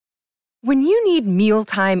When you need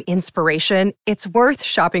mealtime inspiration, it's worth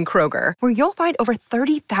shopping Kroger, where you'll find over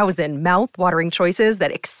 30,000 mouth-watering choices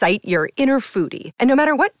that excite your inner foodie. And no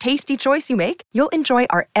matter what tasty choice you make, you'll enjoy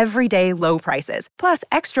our everyday low prices, plus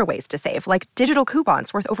extra ways to save, like digital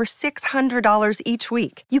coupons worth over $600 each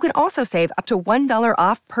week. You can also save up to $1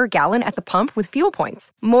 off per gallon at the pump with fuel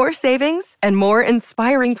points. More savings and more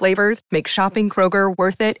inspiring flavors make shopping Kroger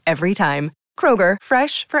worth it every time. Kroger,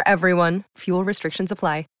 fresh for everyone. Fuel restrictions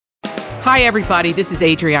apply. Hi, everybody. This is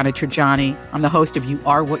Adriana Trajani. I'm the host of You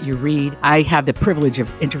Are What You Read. I have the privilege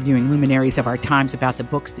of interviewing luminaries of our times about the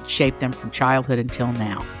books that shaped them from childhood until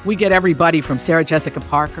now. We get everybody from Sarah Jessica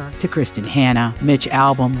Parker to Kristen Hanna, Mitch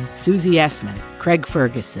Albom, Susie Essman, Craig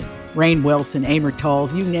Ferguson, Rainn Wilson, Amor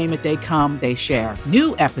Tolls, you name it, they come, they share.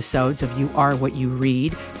 New episodes of You Are What You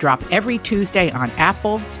Read drop every Tuesday on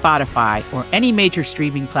Apple, Spotify, or any major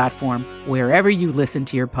streaming platform wherever you listen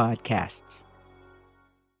to your podcasts.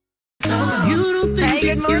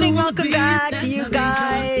 Hey, good morning. Welcome back, you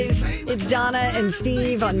guys. It's Donna and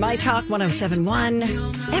Steve on My Talk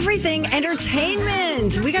 107.1. Everything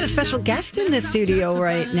Entertainment. We got a special guest in the studio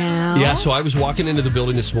right now. Yeah, so I was walking into the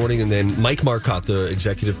building this morning, and then Mike Marcotte, the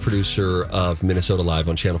executive producer of Minnesota Live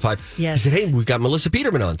on Channel 5, yes, he said, hey, we got Melissa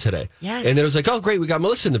Peterman on today. Yes. And then I was like, oh, great, we got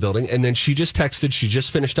Melissa in the building. And then she just texted, she just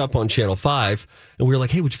finished up on Channel 5, and we were like,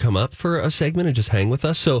 hey, would you come up for a segment and just hang with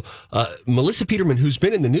us? So Melissa Peterman, who's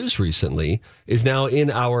been in the news recently, is now in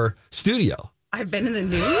our studio. I've been in the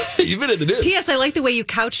news? You've been in the news. P.S. I like the way you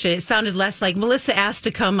couched it. It sounded less like Melissa asked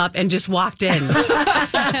to come up and just walked in.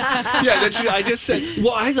 I just said,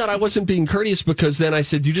 well, I thought I wasn't being courteous because then I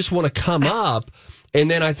said, do you just want to come up? And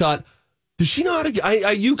then I thought, does she know how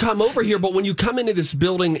to, you come over here, but when you come into this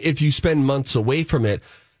building, if you spend months away from it,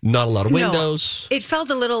 not a lot of windows. No, it felt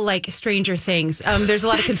a little like Stranger Things. There's a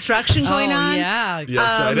lot of construction going on. Yeah. Yeah,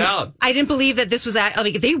 upside down. I didn't believe that this was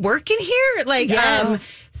they work in here? Like, yes.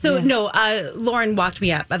 Lauren walked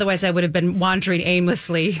me up. Otherwise, I would have been wandering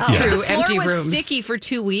aimlessly through empty was rooms. Sticky for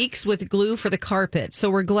 2 weeks with glue for the carpet. So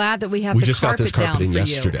we're glad that we have We the just got carpet this carpet down in for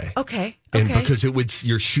yesterday. you. Okay. And because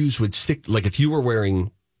your shoes would stick, like if you were wearing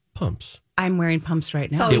pumps. I'm wearing pumps right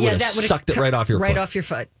now. It would have sucked it right off your foot. Right off your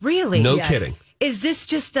foot. Really? No Yes. kidding. Is this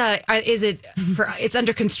just it's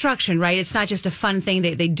under construction, right? It's not just a fun thing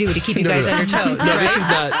that they do to keep you guys on your toes. No,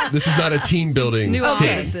 right? this is not a team building New thing.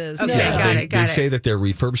 offices. Okay, Yeah, got they it. say that they're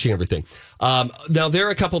refurbishing everything. Now, there are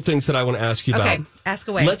a couple things that I want to ask you about. Okay, ask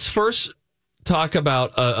away. Let's first talk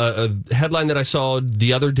about a headline that I saw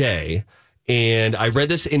the other day, and I read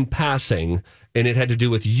this in passing, and it had to do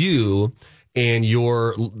with you and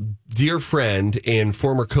your dear friend and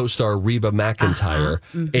former co-star Reba McEntire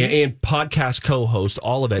and podcast co-host,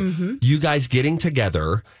 all of it. You guys getting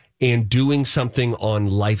together and doing something on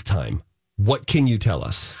Lifetime. What can you tell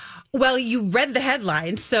us? Well, you read the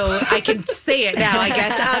headlines, so I can say it now, I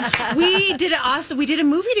guess. We did a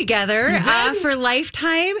movie together for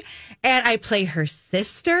Lifetime, and I play her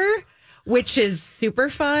sister, which is super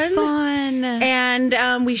fun.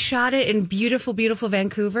 And we shot it in beautiful, beautiful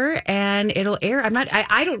Vancouver, and it'll air.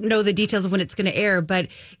 I don't know the details of when it's going to air, but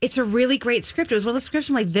it's a really great script. It was one of the scripts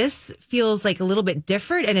I'm like, this feels like a little bit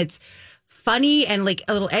different, and it's funny and like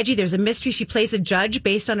a little edgy. There's a mystery. She plays a judge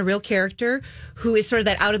based on a real character who is sort of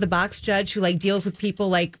that out of the box judge who like deals with people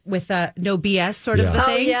like with no BS sort of a Oh,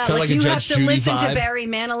 thing. yeah. Kinda Like like a you have Judge to Judy listen vibe. to Barry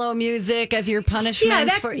Manilow music as your punishment.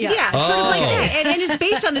 Sort of like that. And it's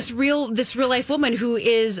based on this real life woman who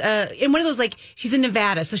is in one of those, like, she's in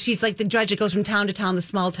Nevada. So she's like the judge that goes from town to town, the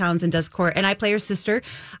small towns, and does court. And I play her sister.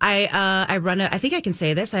 I run I think I can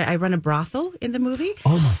say this. I run a brothel in the movie.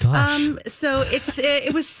 Oh my gosh. So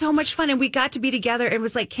it was so much fun. And we got to be together. It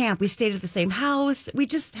was like camp. We stayed at the same house. We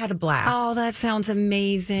just had a blast. Oh, that sounds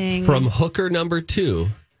amazing. From hooker number 2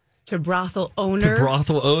 To brothel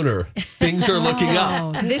owner. Things are looking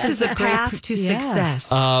up. This is a path to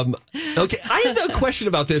success. Okay, I have a question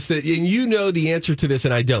about this, and you know the answer to this,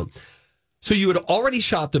 and I don't. So you had already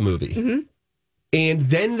shot the movie, and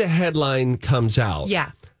then the headline comes out.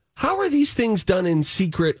 Yeah. How are these things done in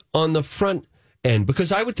secret on the front end?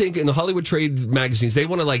 Because I would think in the Hollywood trade magazines, they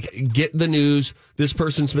want to like get the news, this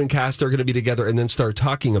person's been cast, they're going to be together, and then start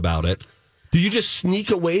talking about it. Do you just sneak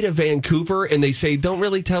away to Vancouver and they say, don't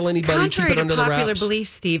really tell anybody, Contrary keep it under to the popular wraps? belief,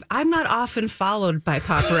 Steve, I'm not often followed by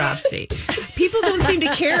paparazzi. People don't seem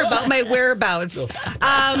to care about my whereabouts.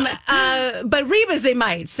 But Reba's, they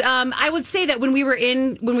might. I would say that when we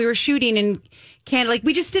were shooting in Canada, like,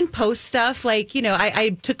 we just didn't post stuff. Like, you know,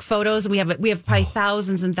 I took photos, and we have probably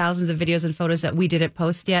thousands and thousands of videos and photos that we didn't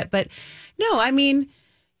post yet. But no, I mean,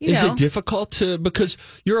 Is it difficult because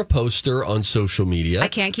you're a poster on social media? I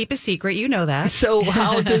can't keep a secret. You know that. So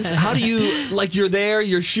how do you, like, you're there,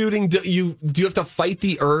 you're shooting, do you have to fight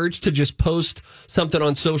the urge to just post something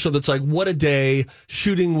on social that's like, what a day,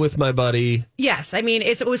 shooting with my buddy? Yes. I mean,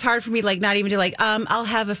 it was hard for me, like, not even to like, I'll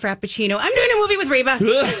have a Frappuccino. I'm doing a movie with Reba.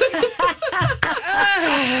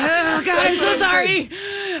 Oh, God, I'm so sorry.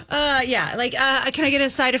 Can I get a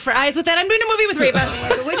side of fries with that? I'm doing a movie with Reba.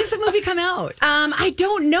 When does the movie come out? I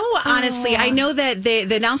don't know, honestly. I know that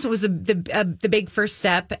the announcement was the big first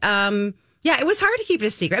step. It was hard to keep it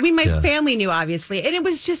a secret. I mean, my family knew, obviously, and it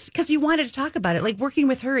was just because you wanted to talk about it. Like, working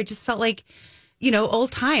with her, it just felt like,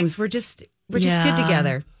 old times. We're just good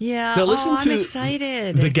together. Yeah. Now listen I'm to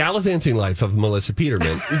excited. The gallivanting life of Melissa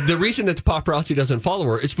Peterman. The reason that the paparazzi doesn't follow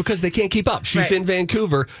her is because they can't keep up. She's in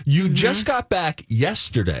Vancouver. You just got back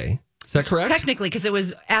yesterday. Is that correct? Technically, because it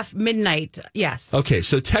was midnight. Yes. Okay,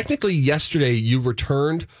 so technically yesterday you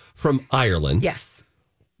returned from Ireland. Yes.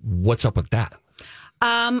 What's up with that?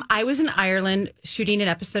 I was in Ireland shooting an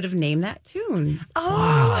episode of Name That Tune.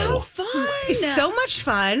 Oh, how fun. So much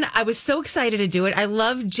fun. I was so excited to do it. I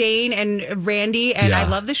love Jane and Randy, and I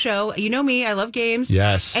love the show. You know me, I love games.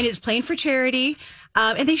 Yes. And it's playing for charity,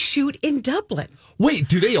 and they shoot in Dublin. Wait,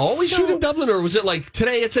 do they always shoot in Dublin, or was it like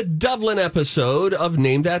today it's a Dublin episode of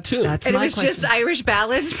Name That Tune? That's and my it was question. just Irish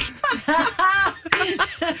ballads.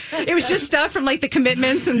 It was just stuff from like the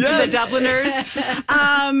Commitments and to the Dubliners.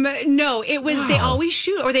 No, it was, they always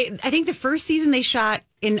shoot, I think the first season they shot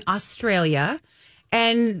in Australia.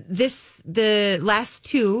 And the last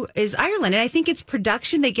two is Ireland, and I think it's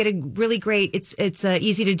production. They get a really great. It's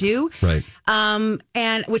easy to do, right?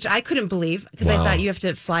 And which I couldn't believe because I thought you have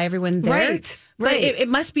to fly everyone there, right? But it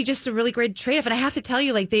must be just a really great trade-off. And I have to tell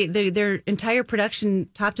you, like their entire production,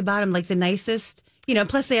 top to bottom, like the nicest.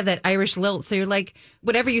 Plus they have that Irish lilt, so you're like,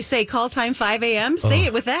 whatever you say, call time 5 a.m. Say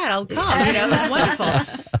it with that, I'll come. It's wonderful.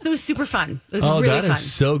 So it was super fun. It was really fun. That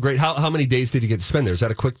is so great. How many days did you get to spend there? Is that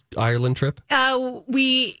a quick Ireland trip?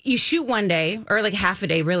 You shoot one day, or like half a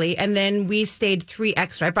day, really, and then we stayed 3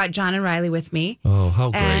 extra. I brought John and Riley with me. Oh,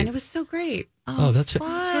 how great! And it was so great. Oh, that's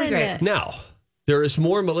fun. Really great. Now, there is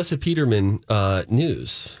more Melissa Peterman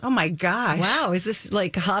news. Oh my gosh! Wow, is this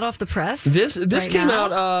like hot off the press? This right came now?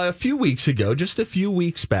 out a few weeks ago, just a few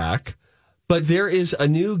weeks back. But there is a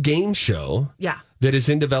new game show that is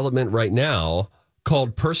in development right now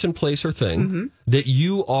called Person, Place, or Thing that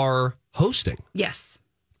you are hosting. Yes.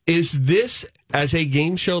 Is this, as a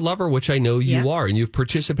game show lover, which I know you are, and you've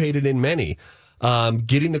participated in many,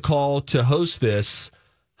 getting the call to host this,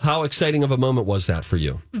 how exciting of a moment was that for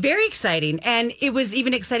you? Very exciting. And it was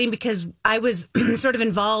even exciting because I was sort of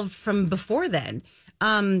involved from before then.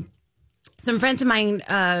 Some friends of mine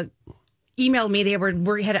emailed me. They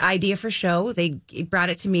had an idea for a show. They brought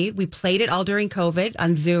it to me. We played it all during COVID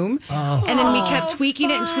on Zoom. And then we kept tweaking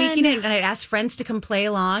it. And I asked friends to come play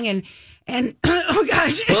along. And oh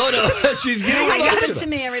gosh. Oh no, she's getting emotional. To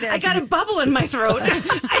me every day. I got a bubble in my throat.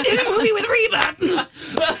 I did a movie with Reba.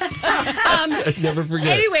 I'd never forget.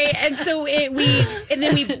 Anyway, and so we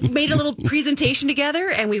made a little presentation together,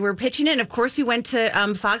 and we were pitching it. And of course, we went to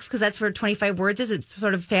Fox because that's where 25 Words is. It's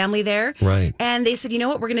sort of family there, right? And they said, you know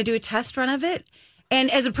what, we're going to do a test run of it. And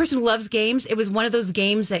as a person who loves games, it was one of those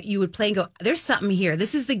games that you would play and go, there's something here.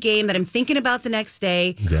 This is the game that I'm thinking about the next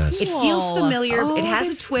day. Yes. It feels familiar. It has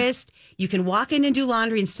a twist. You can walk in and do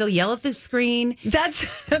laundry and still yell at the screen.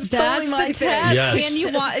 That's totally my the test. Yes. Can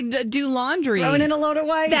you do laundry? Throwing in a load of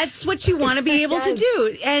white. That's what you want to be able to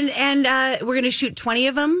do. And we're going to shoot 20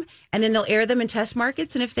 of them, and then they'll air them in test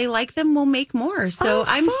markets. And if they like them, we'll make more. So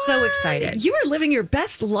I'm so excited. You are living your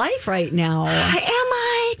best life right now.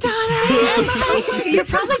 Donna? You're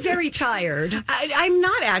probably very tired. I'm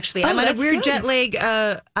not actually. I'm on a that's weird good. jet lag.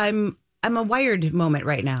 I'm a wired moment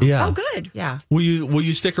right now. Yeah. Oh, good. Yeah. Will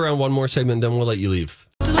you stick around one more segment, then we'll let you leave?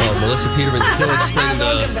 Oh, Melissa Peterman still explaining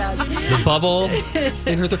the bubble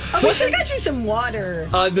in her throat. We should have got you some water.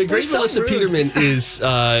 The great so Melissa rude. Peterman is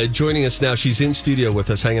joining us now. She's in studio with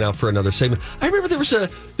us, hanging out for another segment. I remember there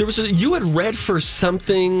was a you had read for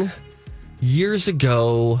something years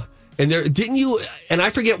ago. And didn't you? And I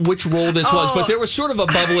forget which role this was, but there was sort of a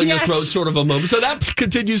bubble in your throat, sort of a moment. So that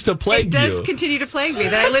continues to plague you. It does continue to plague me.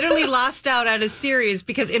 That I literally lost out on a series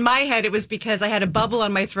because in my head it was because I had a bubble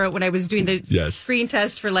on my throat when I was doing the screen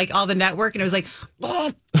test for like all the network, and it was like,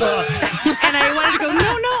 and I wanted to go, no,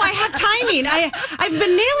 I have timing. I've been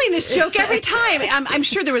nailing this joke every time. I'm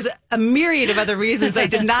sure there was a myriad of other reasons I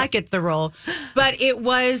did not get the role, but it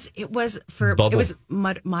was Bubble.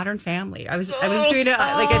 Modern Family. I was doing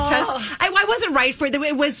a test I wasn't right for it.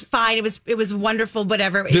 It was fine. It was wonderful.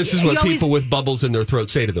 Whatever. This is what people with bubbles in their throat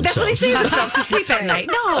say to themselves. That's what they say to themselves to sleep at night.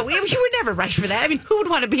 No, you were never right for that. I mean, who would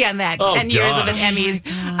want to be on that 10 years of an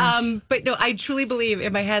Emmys? But no, I truly believe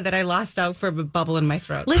in my head that I lost out for a bubble in my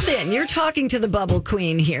throat. Listen, you're talking to the bubble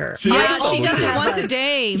queen here. Yeah, she does it once a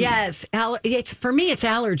day. Yes, it's for me. It's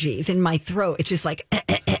allergies in my throat. It's just like.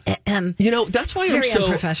 That's why I'm so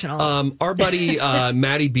unprofessional. Our buddy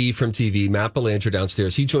Matty B from TV, Matt Belanger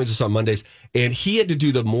downstairs, he joins us on Mondays, and he had to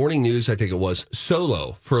do the morning news, I think it was,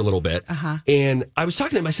 solo for a little bit. And I was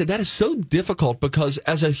talking to him, I said, that is so difficult because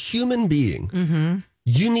as a human being,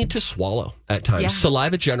 you need to swallow at times. Yeah.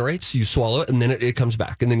 Saliva generates, you swallow it, and then it comes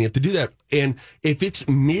back. And then you have to do that. And if it's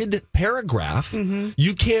mid-paragraph,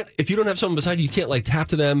 you can't, if you don't have someone beside you, you can't like tap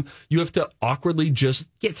to them. You have to awkwardly just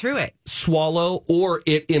get through it. Swallow, or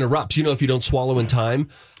it interrupts. If you don't swallow in time,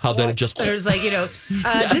 how then it just... There's like,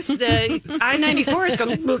 this I-94 is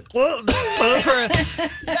going...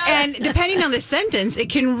 And depending on the sentence, it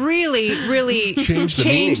can really, really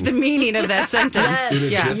change the meaning of that sentence.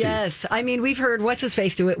 Yes. I mean, we've heard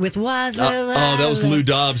what's-his-face do it with that was Lou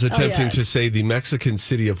Dobbs attempting to say the Mexican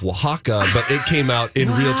city of Oaxaca, but it came out in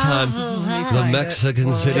real time. The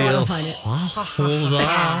Mexican city of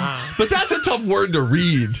Oaxaca. But that's a tough word to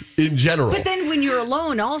read in general. But then when you're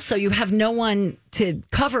alone, also, you have no one to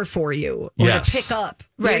cover for you or to pick up.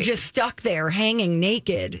 Right. You're just stuck there hanging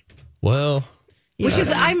naked. Well... Which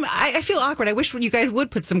is, I feel awkward. I wish you guys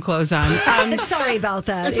would put some clothes on. Sorry about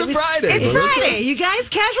that. It's Friday. It's Friday, you guys.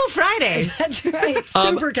 Casual Friday. That's right.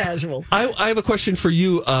 Super casual. I have a question for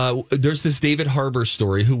you. There's this David Harbour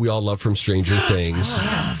story, who we all love from Stranger Things,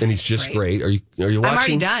 and he's just great. Are you watching? I'm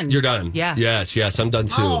already done. You're done. Yeah. Yes. I'm done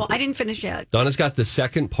too. Oh, I didn't finish yet. Donna's got the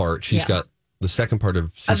second part. She's got the second part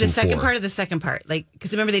of season 4. Of the second part. Like,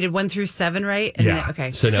 because remember they did 1 through 7, right? And yeah.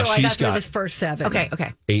 Okay. So now I she's got this first 7. Okay.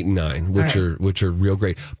 8 and 9, which are real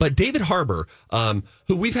great. But David Harbour,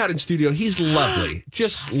 who we've had in studio, he's lovely,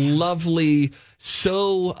 just lovely,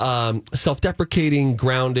 so self-deprecating,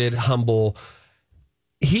 grounded, humble.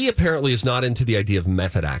 He apparently is not into the idea of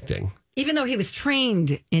method acting. Even though he was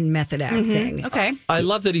trained in method acting. Okay. I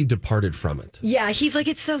love that he departed from it. Yeah, he's like,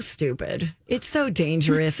 it's so stupid. It's so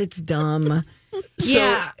dangerous. It's dumb.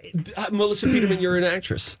 So, Melissa Peterman, you're an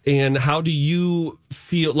actress. And how do you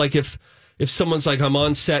feel like if someone's like, I'm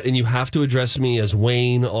on set and you have to address me as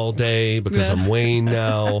Wayne all day because I'm Wayne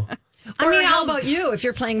now? How about you? If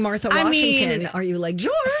you're playing Martha Washington, are you like,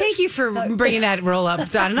 George? Thank you for bringing that roll up,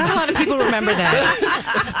 Don. Not a lot of people remember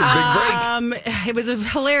that. Big break. It was a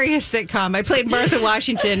hilarious sitcom. I played Martha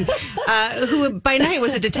Washington, who by night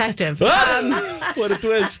was a detective. What a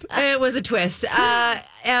twist. It was a twist.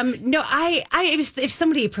 No, if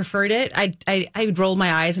somebody preferred it, I would roll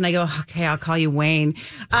my eyes and I go, okay, I'll call you Wayne.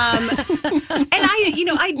 And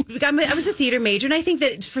I was a theater major, and I think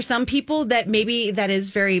that for some people that maybe that is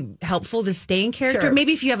very helpful to stay in character. Sure.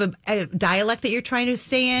 Maybe if you have a dialect that you're trying to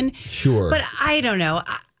stay in. Sure. But I don't know.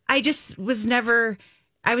 I just was never.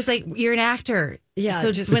 I was like, you're an actor. Yeah.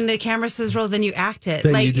 So just when the camera says roll, then you act it.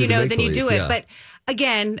 Then like, you do the then you do it. yeah. But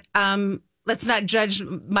again, let's not judge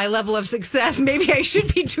my level of success. Maybe I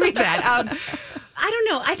should be doing that. I don't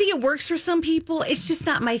know. I think it works for some people. It's just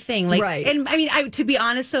not my thing. Like, right. And I mean, to be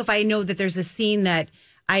honest, so if I know that there's a scene that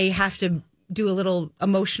I have to do a little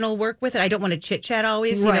emotional work with it, I don't want to chit chat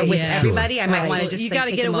always, with everybody. Sure. I might want to just got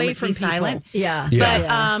to get away from people. Silent. Yeah. But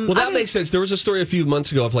well, that makes sense. There was a story a few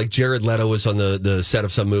months ago of like Jared Leto was on the set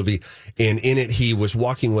of some movie, and in it he was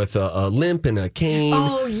walking with a limp and a cane.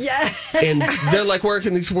 Oh yeah. And they're like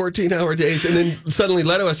working these 14-hour days, and then suddenly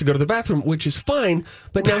Leto has to go to the bathroom, which is fine.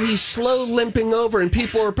 But now he's slow limping over, and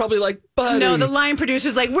people are probably like, "Buddy, no." The line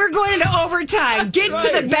producer's like, "We're going into overtime. Get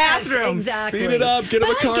to the bathroom. Yes, exactly. Beat it up. Get him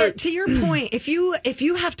a cart." To your point, if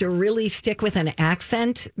you have to really stick with an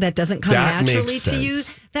accent that doesn't come naturally to you,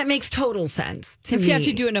 that makes total sense to me. If you have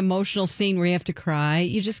to do an emotional scene where you have to cry,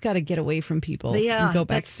 you just got to get away from people and go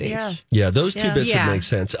backstage. Yeah, those two bits would make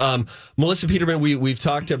sense. Melissa Peterman, we've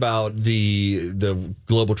talked about the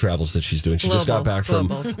global travels that she's doing. She just got back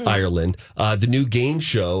from Ireland. The new game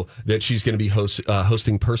show that she's going to be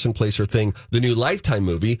hosting, Person, Place, or Thing. The new Lifetime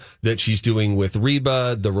movie that she's doing with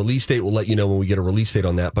Reba. The release date, we'll let you know when we get a release date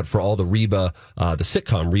on that. But for all the Reba, the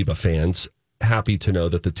sitcom Reba fans, happy to know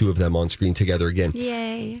that the two of them on screen together again.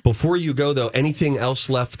 Yay. Before you go, though, anything else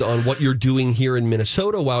left on what you're doing here in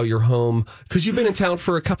Minnesota while you're home? Because you've been in town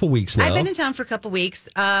for a couple weeks now. I've been in town for a couple weeks.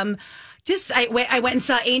 I went and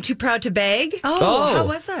saw Ain't Too Proud to Beg. Oh, how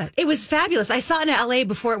was that? It was fabulous. I saw it in LA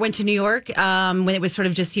before it went to New York, when it was sort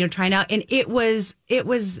of just, trying out. And it was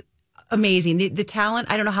amazing. The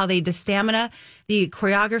talent, I don't know how the stamina, the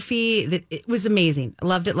choreography, it was amazing.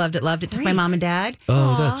 Loved it. Took my mom and dad.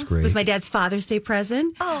 Oh, that's great. It was my dad's Father's Day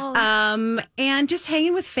present. And just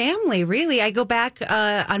hanging with family, really. I go back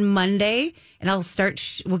on Monday and I'll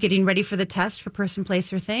start, we're getting ready for the test for Person,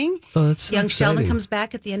 Place, or Thing. Oh, that's so Young exciting. Sheldon comes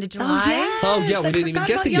back at the end of July. Oh, yeah, we didn't even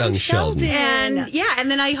get the Young Sheldon.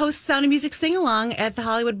 And then I host Sound of Music Sing-Along at the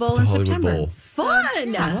Hollywood Bowl in September. Bowl.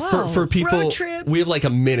 Fun. For people, road trip. we have like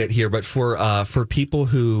a minute here, but for people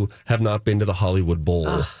who have not been to the Hollywood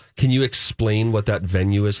Bowl, can you explain what that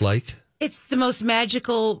venue is like? It's the most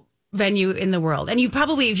magical venue in the world. And you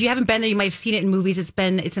probably, if you haven't been there, you might have seen it in movies. It's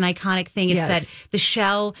an iconic thing. It's at the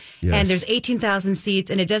Shell, and there's 18,000 seats.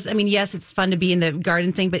 And it does, yes, it's fun to be in the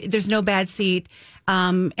garden thing, but there's no bad seat.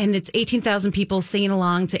 And it's 18,000 people singing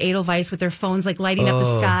along to Edelweiss with their phones like lighting up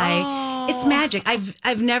the sky. It's magic.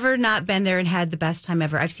 I've never not been there and had the best time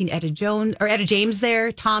ever. I've seen Etta James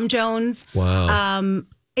there, Tom Jones. Wow.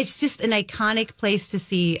 It's just an iconic place to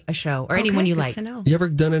see a show or anyone you like. You ever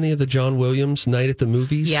done any of the John Williams Night at the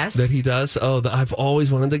Movies? Yes. That he does? Oh, I've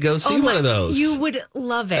always wanted to go see one of those. You would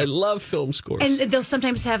love it. I love film scores. And they'll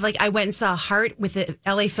sometimes have, I went and saw Heart with the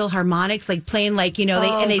LA Philharmonics, playing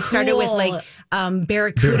they started with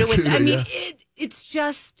Barracuda. It's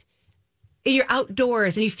just... You're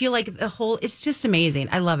outdoors and you feel like it's just amazing.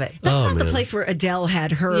 I love it. That's not the place where Adele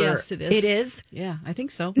had her. Yes, it is. It is? Yeah, I think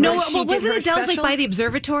so. No, wasn't Adele's by the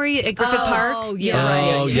observatory at Griffith Park? Oh, yeah.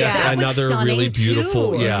 Oh, Right. yes. That was Another stunning, really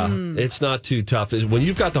beautiful. too. Yeah. It's not too tough. When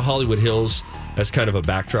you've got the Hollywood Hills as kind of a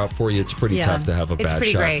backdrop for you, it's pretty tough to have a bad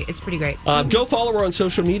shot. It's pretty great. Go follow her on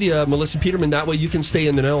social media, Melissa Peterman. That way you can stay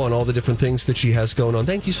in the know on all the different things that she has going on.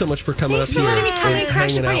 Thank you so much for coming Thanks up for here. letting me come and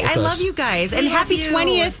crash the hanging party. out with I us. love you guys. And love happy you.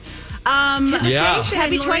 20th. Yeah.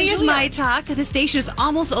 Happy Lori 20th, Julia. My Talk. The station is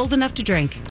almost old enough to drink.